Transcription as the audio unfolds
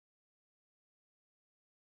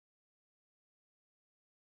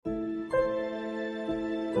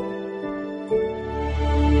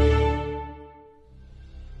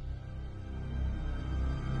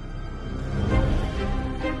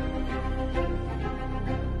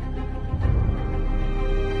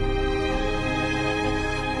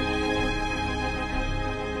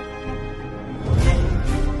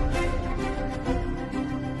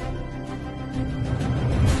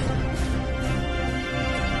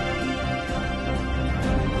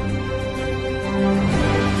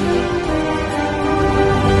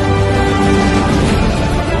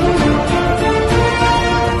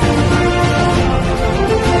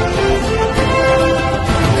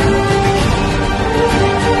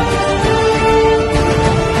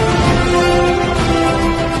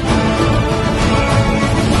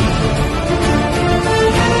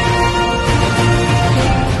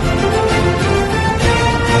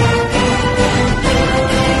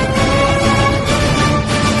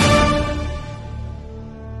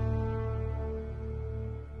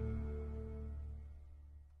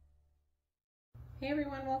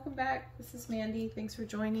welcome back. This is Mandy. Thanks for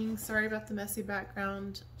joining. Sorry about the messy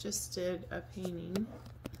background. Just did a painting.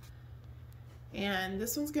 And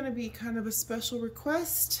this one's going to be kind of a special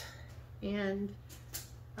request. And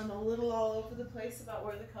I'm a little all over the place about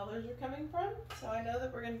where the colors are coming from. So I know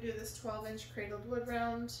that we're going to do this 12-inch cradled wood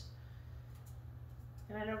round.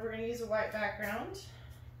 And I know we're going to use a white background.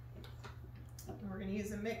 And we're going to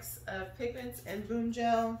use a mix of pigments and boom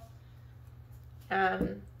gel.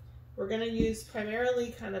 We're going to use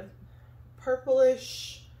primarily kind of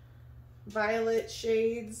purplish, violet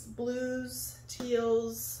shades, blues,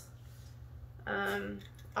 teals,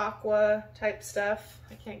 aqua type stuff.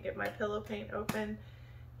 I can't get my pillow paint open,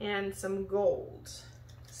 and some gold.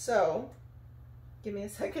 So give me a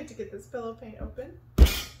second to get this pillow paint open.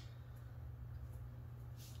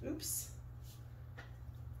 Oops.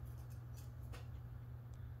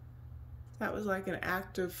 That was like an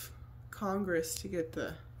act of Congress to get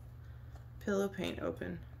the pillow paint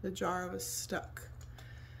open. The jar was stuck.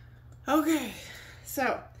 Okay,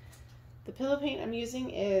 so the pillow paint I'm using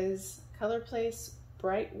is Colourplace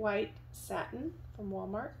Bright White Satin from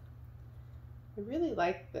Walmart. I really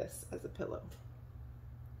like this as a pillow.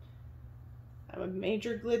 I'm a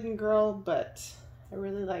major Glidden girl, but I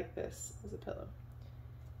really like this as a pillow.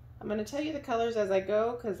 I'm going to tell you the colors as I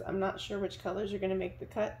go because I'm not sure which colors are going to make the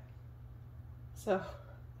cut. So,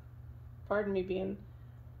 pardon me being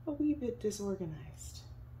a wee bit disorganized.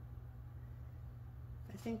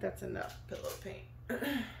 I think that's enough pillow paint.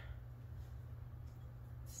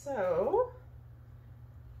 So,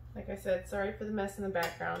 like I said, sorry for the mess in the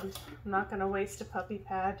background. I'm not going to waste a puppy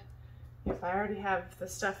pad. If I already have the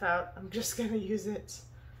stuff out, I'm just going to use it.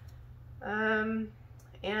 And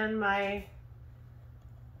my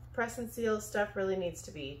press and seal stuff really needs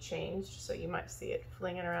to be changed, so you might see it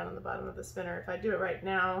flinging around on the bottom of the spinner. If I do it right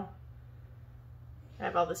now, I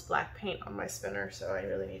have all this black paint on my spinner, so I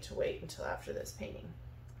really need to wait until after this painting.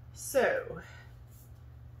 So,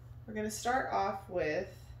 we're going to start off with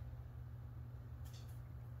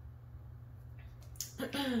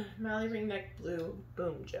Mallee Ringneck Blue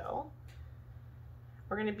Boom Gel.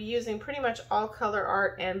 We're going to be using pretty much all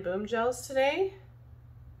Colourarte and boom gels today.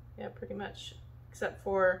 Yeah, pretty much, except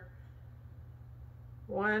for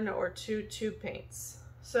 1 or 2 tube paints.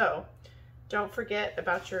 So, don't forget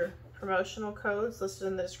about your promotional codes listed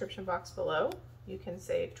in the description box below. You can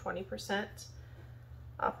save 20%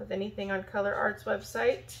 off of anything on Colourarte's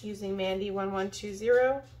website using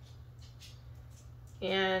Mandy1120,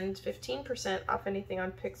 and 15% off anything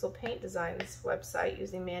on Pixel Paint Design's website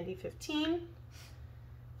using Mandy15.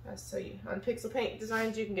 On Pixel Paint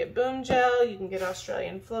Designs you can get boom gel, you can get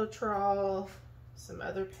Australian Floetrol, some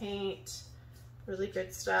other paint, really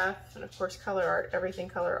good stuff, and of course Colourarte, everything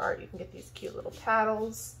Colourarte, you can get these cute little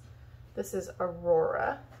paddles. This is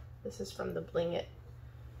Aurora. This is from the Bling It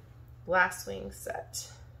Glasswing set.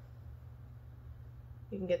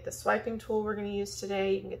 You can get the swiping tool we're going to use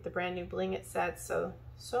today. You can get the brand new Bling It set. So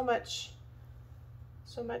much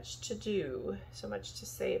to do, so much to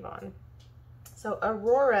save on. So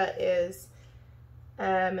Aurora is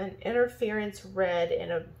an interference red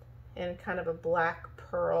in kind of a black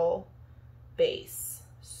pearl base.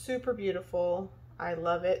 Super beautiful. I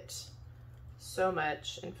love it so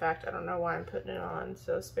much. In fact, I don't know why I'm putting it on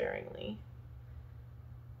so sparingly.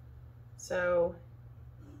 So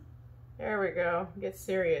there we go. Get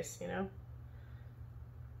serious, you know.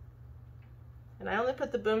 And I only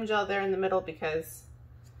put the boom gel there in the middle because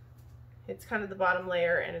it's kind of the bottom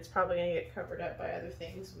layer and it's probably going to get covered up by other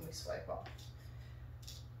things when we swipe off.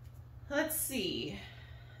 Let's see.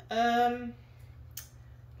 I'm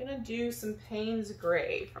gonna do some Paynes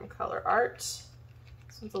Gray from Colourarte.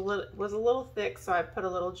 This was a little thick, so I put a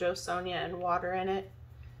little Jo Sonia and water in it.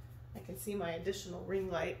 I can see my additional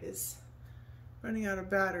ring light is running out of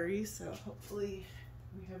battery, so hopefully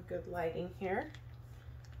we have good lighting here.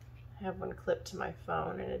 I have one clipped to my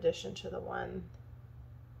phone in addition to the one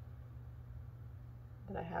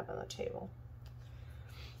that I have on the table.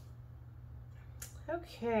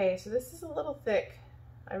 Okay, so this is a little thick.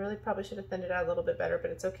 I really probably should have thinned it out a little bit better,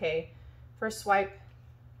 but it's okay. First swipe,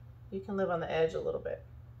 you can live on the edge a little bit.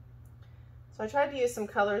 So I tried to use some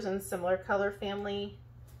colors in similar color family.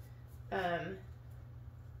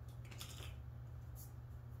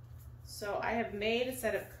 So I have made a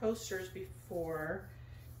set of coasters before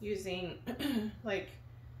using like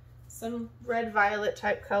some red violet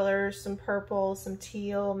type colors, some purple, some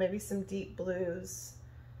teal, maybe some deep blues.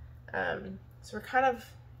 So we're kind of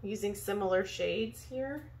using similar shades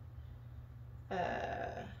here.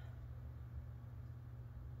 But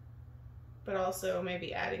also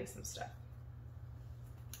maybe adding some stuff.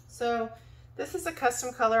 So this is a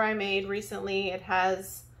custom color I made recently. It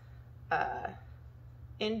has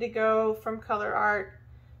Indigo from Colourarte,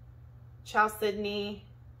 Chalcedony,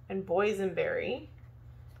 and Boysenberry.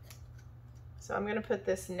 So I'm going to put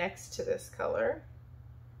this next to this color.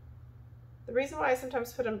 The reason why I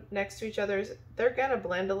sometimes put them next to each other is they're going to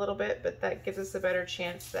blend a little bit, but that gives us a better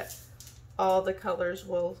chance that all the colors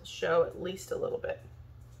will show at least a little bit.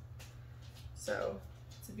 So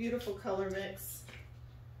it's a beautiful color mix.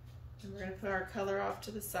 And we're going to put our color off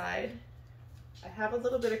to the side. I have a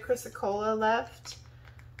little bit of Chrysocolla left.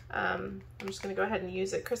 I'm just going to go ahead and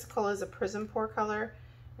use it. Chrysocolla is a Prizm pour color,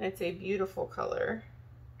 and it's a beautiful color.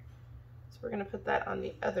 So we're going to put that on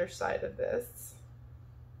the other side of this.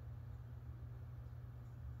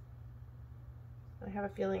 I have a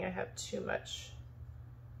feeling I have too much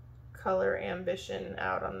color ambition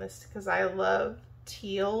out on this because I love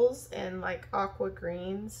teals and like aqua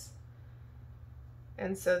greens.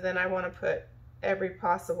 And so then I want to put every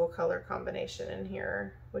possible color combination in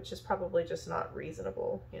here, which is probably just not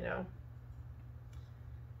reasonable, you know.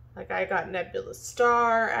 Like I got Nebula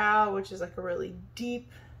Star out, which is like a really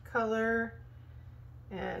deep color.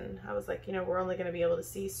 And I was like, you know, we're only going to be able to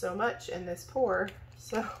see so much in this pour.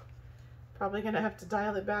 So probably going to have to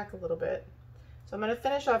dial it back a little bit. So I'm going to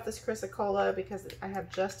finish off this Chrysocolla because I have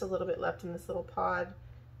just a little bit left in this little pod.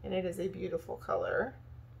 And it is a beautiful color.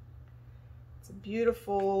 It's a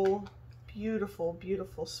beautiful, beautiful,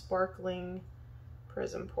 beautiful sparkling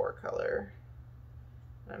Prizm pour color.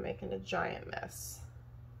 And I'm making a giant mess.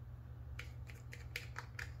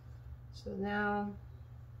 So now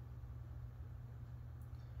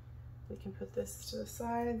we can put this to the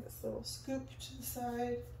side, this little scoop to the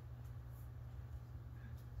side.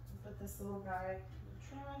 Put this little guy in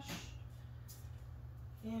the trash.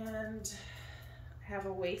 And I have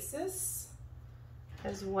Oasis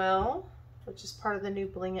as well, which is part of the new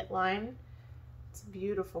Bling It line. It's a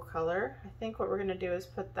beautiful color. I think what we're going to do is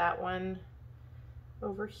put that one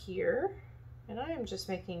over here. And I am just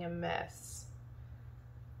making a mess.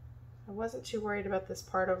 I wasn't too worried about this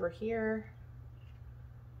part over here.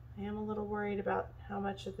 I am a little worried about how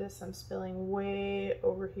much of this I'm spilling way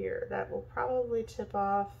over here. That will probably tip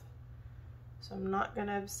off, so I'm not going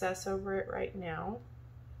to obsess over it right now.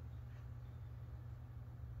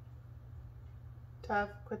 Tough,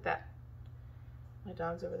 quit that. My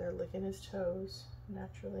dog's over there licking his toes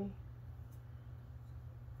naturally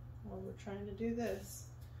while we're trying to do this.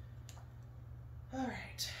 All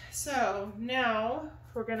right, so now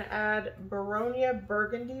we're going to add Boronia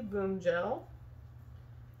Burgundy Boom Gel,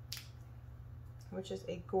 which is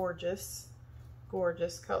a gorgeous,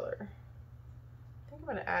 gorgeous color. I think I'm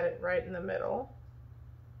going to add it right in the middle.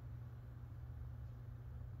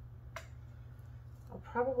 I'll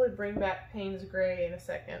probably bring back Paynes Gray in a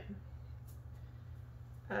second.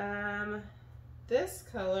 This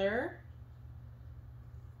color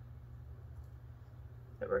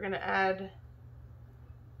that we're going to add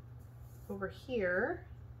over here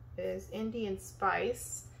is Indian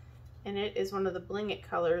Spice, and it is one of the Bling It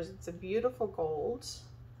colors. It's a beautiful gold.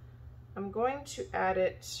 I'm going to add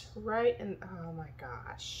it right in, oh my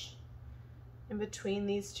gosh, in between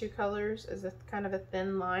these two colors is a kind of a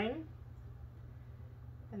thin line.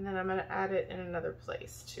 And then I'm going to add it in another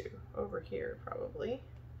place too, over here probably.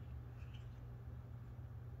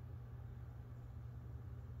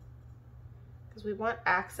 Because we want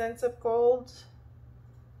accents of gold,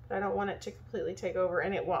 but I don't want it to completely take over,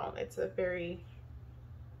 and it won't. It's a very,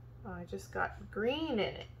 oh, I just got green in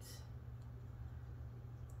it.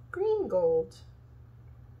 Green gold.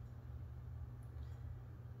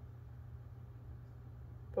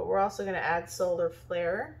 But we're also going to add Solar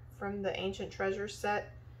Flare from the Ancient Treasure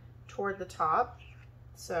set toward the top.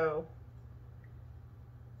 So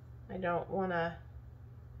I don't want to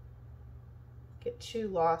get too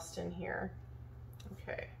lost in here.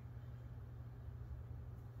 Okay.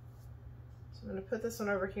 So I'm going to put this one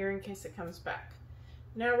over here in case it comes back.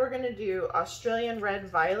 Now we're going to do Australian Red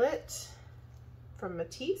Violet from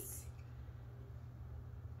Matisse.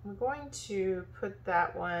 I'm going to put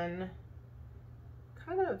that one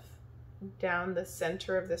kind of down the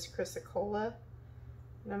center of this Chrysocolla.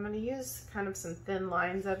 And I'm going to use kind of some thin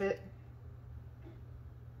lines of it.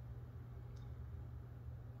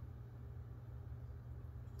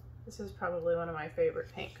 This is probably one of my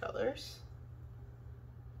favorite paint colors.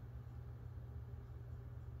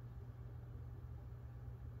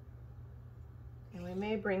 And we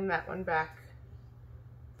may bring that one back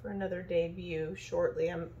for another debut shortly.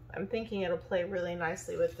 I'm thinking it'll play really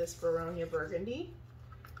nicely with this Boronia Burgundy.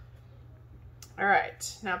 All right,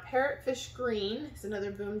 now Parrotfish Green is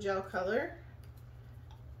another Boom Gel color.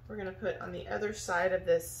 We're gonna put on the other side of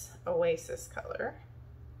this Oasis color.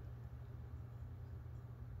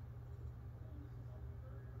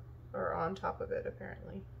 or on top of it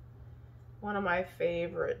apparently. One of my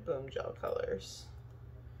favorite Boom Gel colors.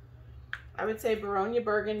 I would say Boronia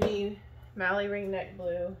Burgundy, Mallee Ringneck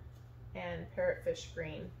Blue, and Parrotfish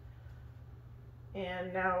Green.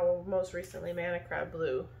 And now, most recently, Mana Crab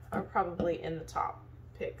Blue are probably in the top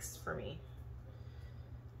picks for me.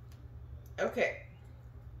 Okay.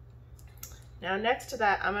 Now next to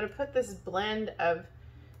that, I'm going to put this blend of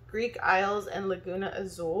Greek Isles and Laguna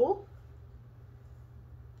Azul.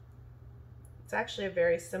 It's actually a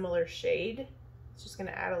very similar shade. It's just going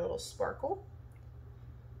to add a little sparkle.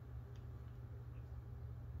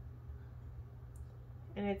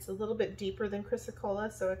 And it's a little bit deeper than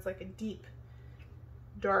Chrysocolla, so it's like a deep,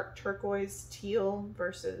 dark turquoise teal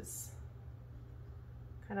versus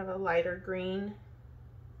kind of a lighter green.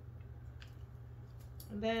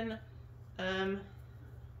 And then I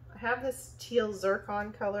have this teal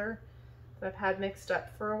Zircon color that I've had mixed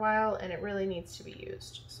up for a while, and it really needs to be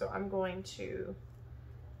used. So I'm going to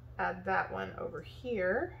add that one over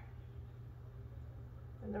here.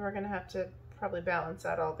 And then we're going to have to probably balance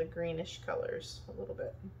out all the greenish colors a little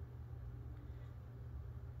bit.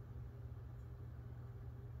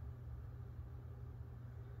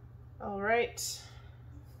 All right.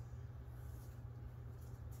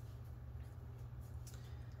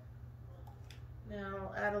 Now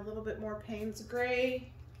I'll add a little bit more Paynes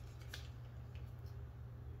gray.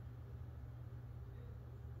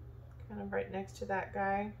 Kind of right next to that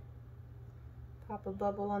guy. Pop a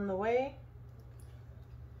bubble on the way.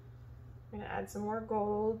 I'm going to add some more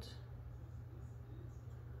gold.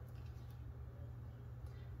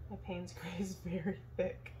 My Paynes gray is very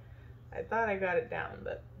thick. I thought I got it down,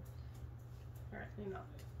 but apparently not.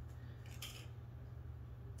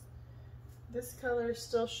 This color is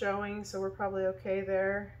still showing, so we're probably okay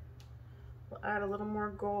there. We'll add a little more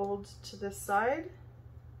gold to this side.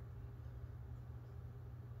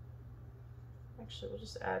 Actually, we'll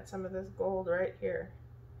just add some of this gold right here.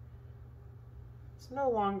 It's no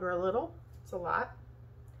longer a little, it's a lot.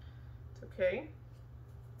 It's okay.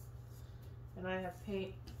 And I have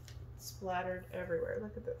paint splattered everywhere.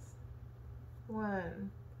 Look at this.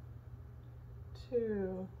 1,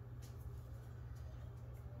 2.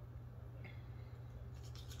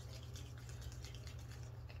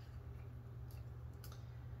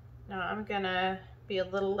 Now I'm gonna be a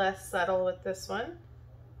little less subtle with this one.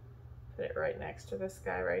 Put it right next to this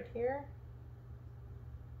guy right here.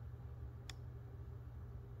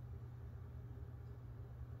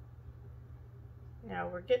 Now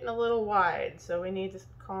we're getting a little wide, so we need to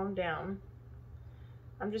calm down.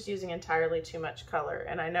 I'm just using entirely too much color,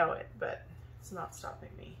 and I know it, but it's not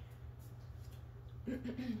stopping me.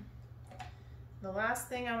 The last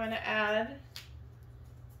thing I'm going to add,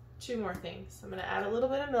 2 more things. I'm going to add a little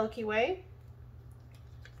bit of Milky Way,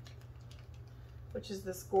 which is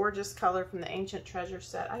this gorgeous color from the Ancient Treasure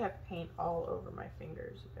set. I have paint all over my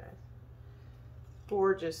fingers, you guys.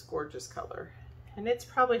 Gorgeous, gorgeous color. And it's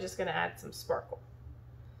probably just going to add some sparkle.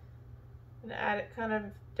 I'm going to add it kind of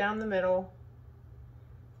down the middle.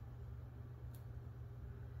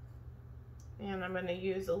 And I'm going to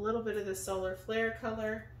use a little bit of the Solar Flare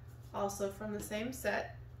color, also from the same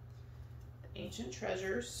set, the Ancient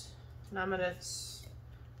Treasures. And I'm just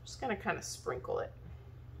going to kind of sprinkle it.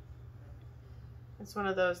 It's one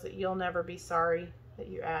of those that you'll never be sorry that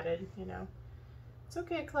you added, you know. It's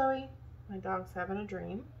okay, Chloe. My dog's having a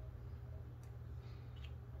dream.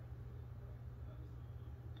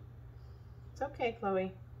 It's okay,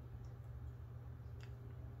 Chloe.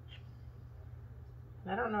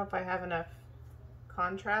 And I don't know if I have enough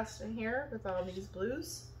contrast in here with all these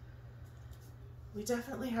blues. We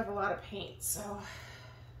definitely have a lot of paint, so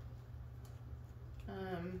I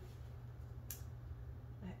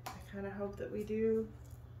kind of hope that we do.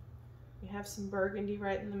 We have some burgundy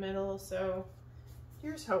right in the middle, so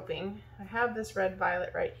here's hoping. I have this red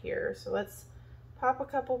violet right here, so let's pop a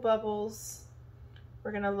couple bubbles.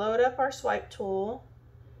 We're going to load up our swipe tool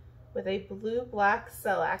with a blue-black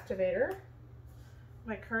cell activator,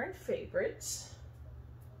 my current favorite.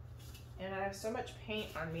 And I have so much paint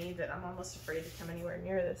on me that I'm almost afraid to come anywhere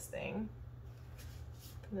near this thing.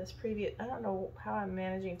 From this previous, I don't know how I'm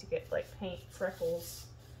managing to get like paint freckles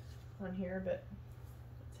on here, but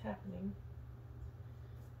it's happening.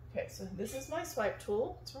 Okay, so this is my swipe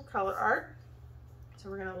tool. It's from Colourarte. So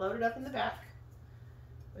we're going to load it up in the back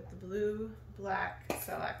with the blue-black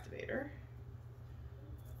cell activator.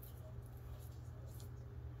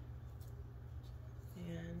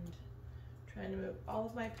 And trying to move all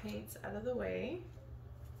of my paints out of the way.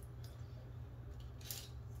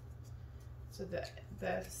 So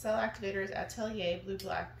the cell activator is Atelier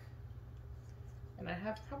blue-black. And I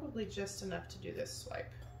have probably just enough to do this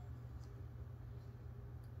swipe.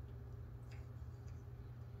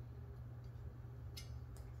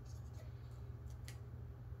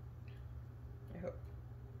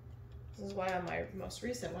 This is why on my most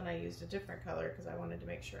recent one I used a different color, because I wanted to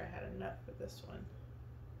make sure I had enough for this one.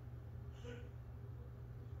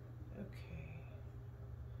 Okay.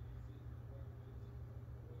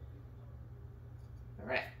 All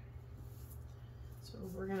right. So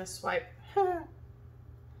we're gonna swipe. I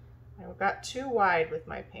got too wide with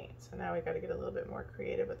my paint, so now we got to get a little bit more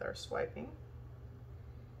creative with our swiping.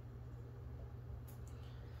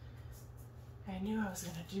 I knew I was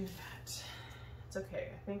gonna do that. It's okay,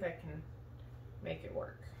 I think I can make it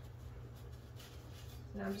work.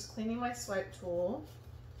 Now I'm just cleaning my swipe tool.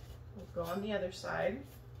 We'll go on the other side.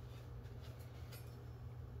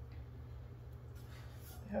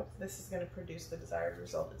 I hope this is going to produce the desired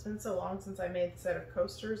result. It's been so long since I made the set of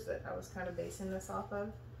coasters that I was kind of basing this off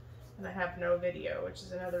of. And I have no video, which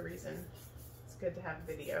is another reason it's good to have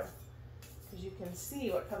video, because you can see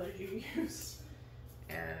what colors you used.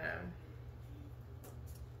 And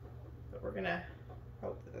but we're gonna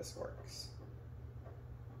hope that this works.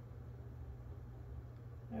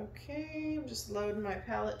 Okay, I'm just loading my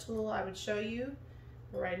palette tool. I would show you,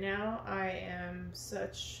 but right now I am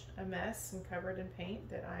such a mess and covered in paint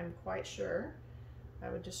that I'm quite sure I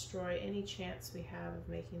would destroy any chance we have of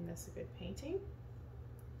making this a good painting.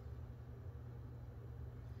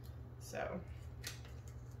 So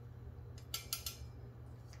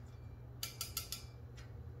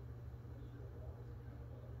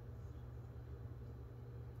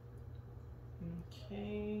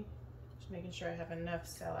okay, just making sure I have enough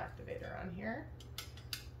cell activator on here,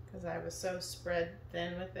 because I was so spread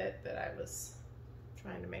thin with it that I was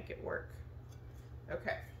trying to make it work.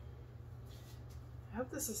 Okay, I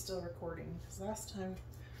hope this is still recording, because last time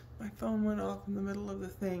my phone went off in the middle of the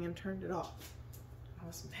thing and turned it off. I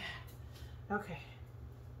was mad. Okay,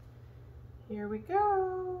 here we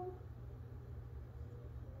go.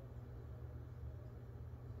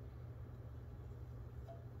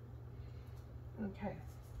 Okay,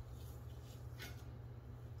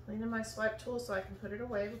 cleaning my swipe tool so I can put it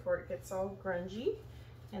away before it gets all grungy,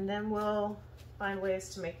 and then we'll find ways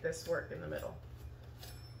to make this work in the middle.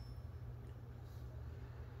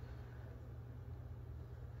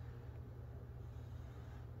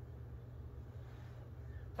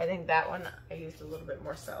 I think that one I used a little bit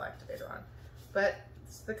more cell activator on, but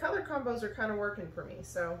the color combos are kind of working for me.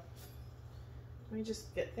 So let me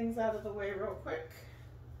just get things out of the way real quick.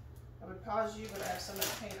 I would pause you, but I have so much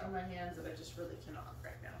paint on my hands that I just really cannot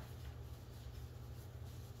right now.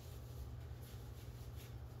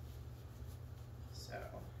 So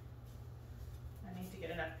I need to get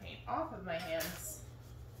enough paint off of my hands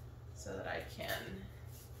so that I can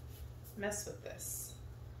mess with this.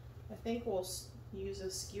 I think we'll use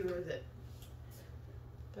a skewer that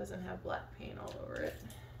doesn't have black paint all over it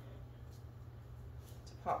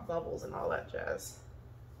to pop bubbles and all that jazz.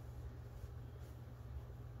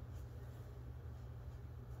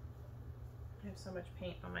 I have so much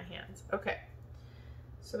paint on my hands. Okay,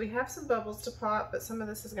 so we have some bubbles to pop, but some of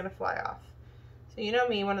this is going to fly off. So you know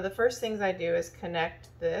me, one of the first things I do is connect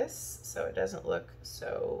this so it doesn't look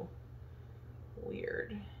so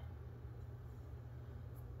weird.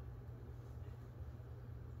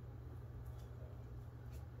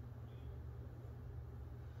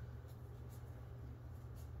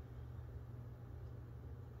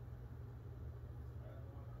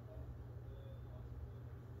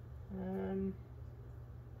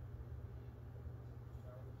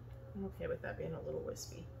 I'm okay with that being a little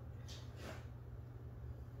wispy.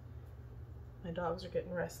 My dogs are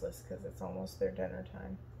getting restless because it's almost their dinner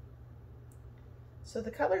time. So the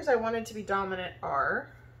colors I wanted to be dominant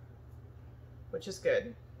are, which is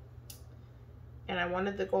good, and I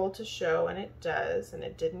wanted the gold to show, and it does, and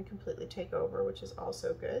it didn't completely take over, which is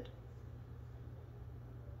also good.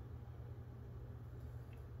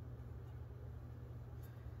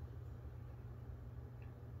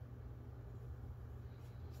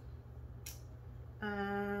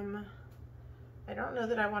 I don't know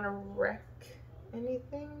that I want to wreck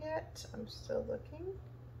anything yet. I'm still looking.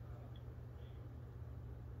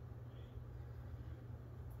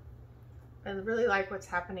 I really like what's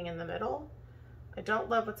happening in the middle. I don't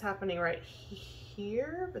love what's happening right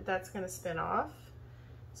here, but that's going to spin off.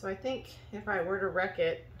 So I think if I were to wreck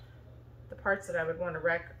it, the parts that I would want to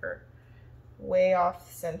wreck are way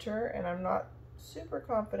off center, and I'm not super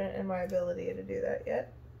confident in my ability to do that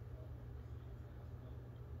yet.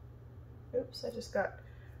 Oops, I just got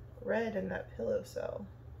red in that pillow cell.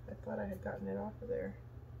 I thought I had gotten it off of there.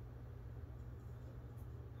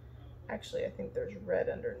 Actually, I think there's red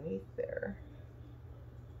underneath there.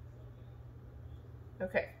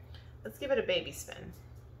 Okay, let's give it a baby spin.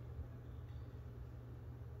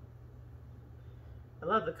 I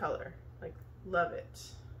love the color, like, love it.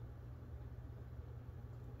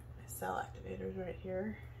 cell activators right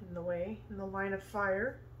here in the way, in the line of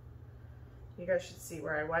fire. You guys should see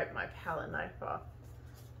where I wipe my palette knife off.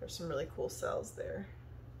 There's some really cool cells there.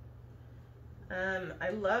 I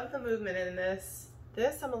love the movement in this.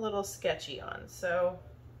 This I'm a little sketchy on, so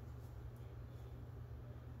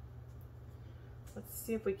let's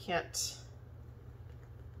see if we can't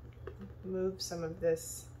move some of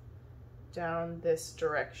this down this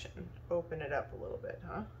direction. Open it up a little bit,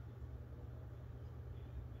 huh?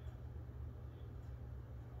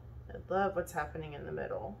 I love what's happening in the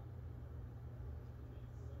middle.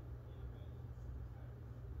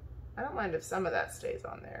 I don't mind if some of that stays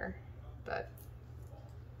on there, but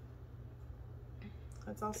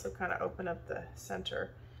let's also kind of open up the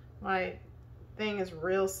center. My thing is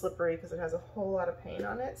real slippery because it has a whole lot of paint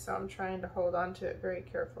on it, so I'm trying to hold on to it very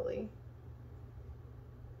carefully.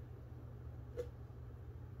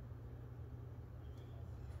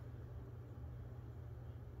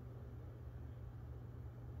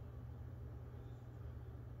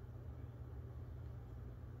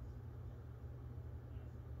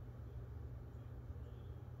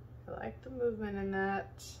 I like the movement in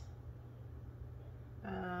that.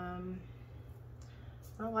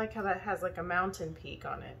 I don't like how that has like a mountain peak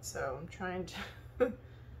on it, so I'm trying to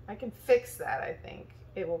I can fix that. I think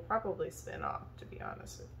it will probably spin off, to be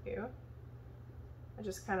honest with you. I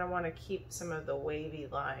just kind of want to keep some of the wavy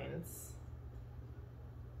lines.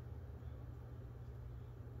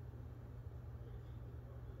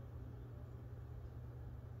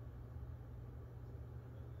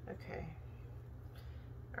 Okay.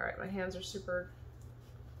 All right, my hands are super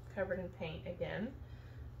covered in paint again,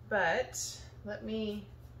 but let me,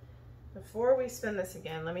 before we spin this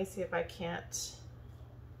again, let me see if I can't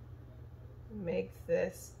make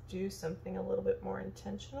this do something a little bit more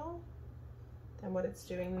intentional than what it's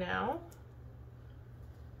doing now.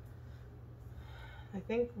 I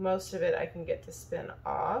think most of it I can get to spin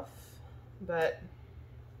off, but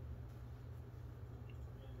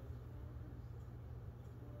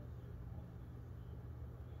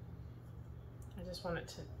I just want it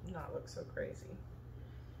to not look so crazy.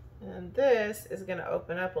 And this is going to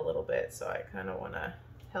open up a little bit, so I kind of want to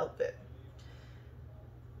help it.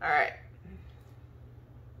 All right.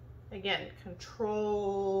 Again,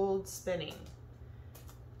 controlled spinning.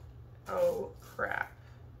 Oh, crap.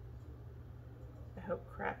 I hope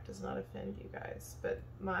crap does not offend you guys, but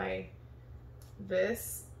my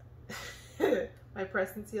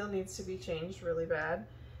press and seal needs to be changed really bad,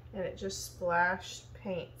 and it just splashed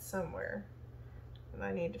paint somewhere, and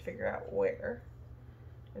I need to figure out where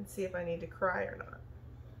and see if I need to cry or not.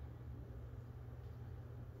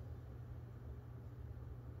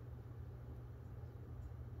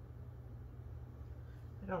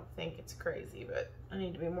 I don't think it's crazy, but I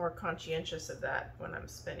need to be more conscientious of that when I'm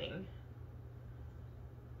spinning,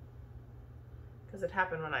 because it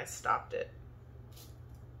happened when I stopped it.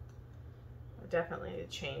 I definitely need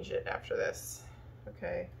to change it after this.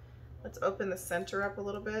 Okay, let's open the center up a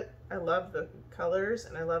little bit. I love the colors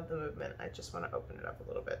and I love the movement. I just want to open it up a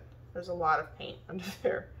little bit. There's a lot of paint under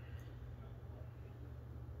there.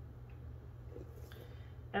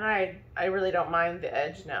 And I really don't mind the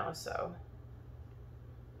edge now, so.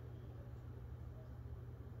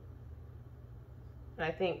 And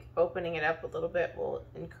I think opening it up a little bit will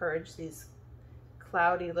encourage these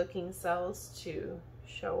cloudy looking cells to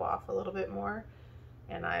show off a little bit more,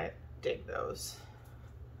 and I dig those.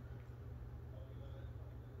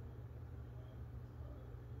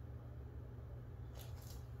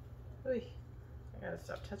 Ooh, I gotta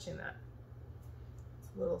stop touching that. It's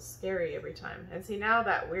a little scary every time. And see, now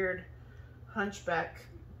that weird hunchback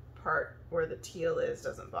part where the teal is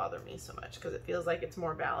doesn't bother me so much, because it feels like it's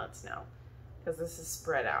more balanced now, because this is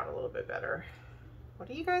spread out a little bit better. What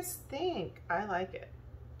do you guys think? I like it.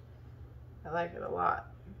 I like it a lot.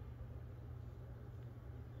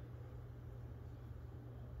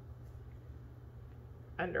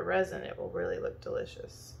 Under resin, it will really look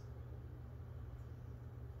delicious.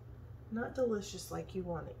 Not delicious like you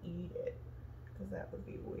want to eat it, because that would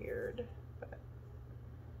be weird. But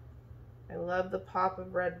I love the pop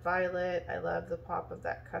of red violet. I love the pop of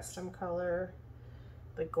that custom color.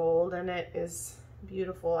 The gold in it is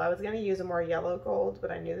beautiful. I was going to use a more yellow gold,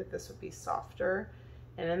 but I knew that this would be softer.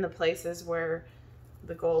 And in the places where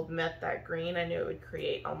the gold met that green, I knew it would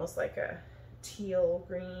create almost like a teal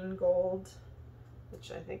green gold,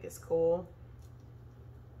 which I think is cool.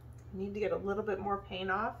 I need to get a little bit more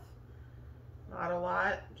paint off. Not a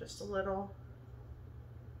lot, just a little.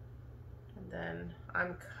 And then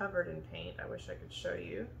I'm covered in paint. I wish I could show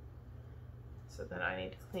you. So then I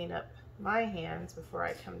need to clean up my hands before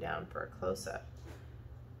I come down for a close-up.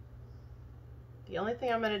 The only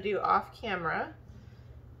thing I'm going to do off camera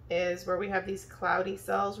is where we have these cloudy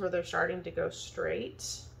cells where they're starting to go straight.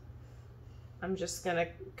 I'm just going to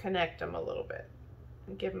connect them a little bit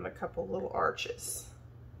and give them a couple little arches.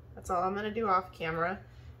 That's all I'm going to do off camera,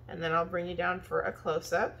 and then I'll bring you down for a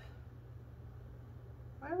close-up.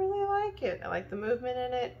 I really like it. I like the movement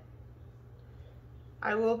in it.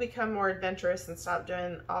 I will become more adventurous and stop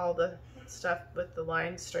doing all the stuff with the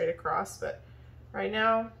lines straight across, but right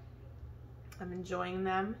now I'm enjoying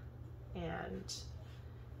them, and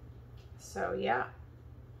so yeah,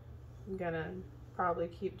 I'm gonna probably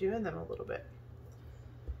keep doing them a little bit.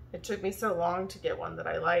 It took me so long to get one that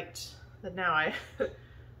I liked that now I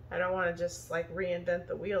don't want to just like reinvent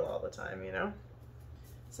the wheel all the time, you know?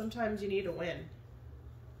 Sometimes you need a win.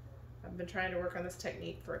 I've been trying to work on this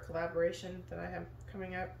technique for a collaboration that I have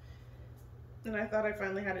coming up, and I thought I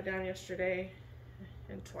finally had it down yesterday,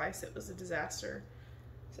 and twice it was a disaster.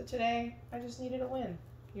 So today I just needed a win,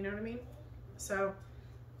 you know what I mean? So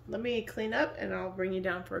let me clean up and I'll bring you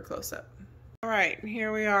down for a close-up. All right,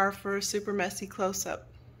 here we are for a super messy close-up,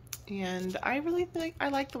 and I really think I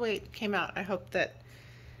like the way it came out. I hope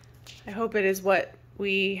it is what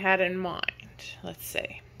we had in mind. Let's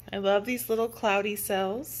see. I love these little cloudy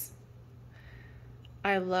cells.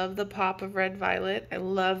 I love the pop of red violet. I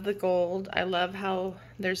love the gold. I love how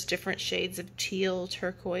there's different shades of teal,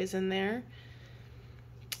 turquoise in there.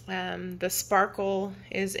 The sparkle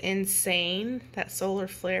is insane. That solar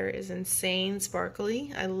flare is insane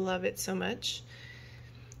sparkly. I love it so much.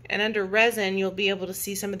 And under resin, you'll be able to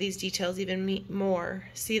see some of these details even more.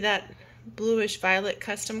 See that bluish violet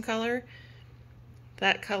custom color?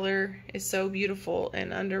 That color is so beautiful.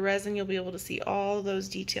 And under resin, you'll be able to see all those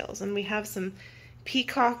details. And we have some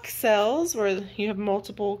peacock cells where you have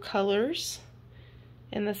multiple colors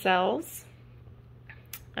in the cells,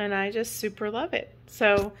 and I just super love it.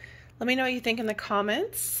 So let me know what you think in the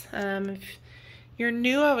comments. If you're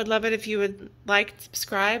new, I would love it if you would like,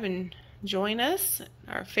 subscribe, and join us.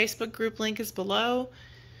 Our Facebook group link is below.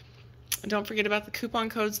 Don't forget about the coupon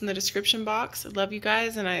codes in the description box. I love you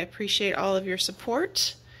guys, and I appreciate all of your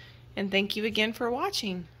support, and thank you again for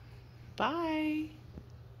watching. Bye.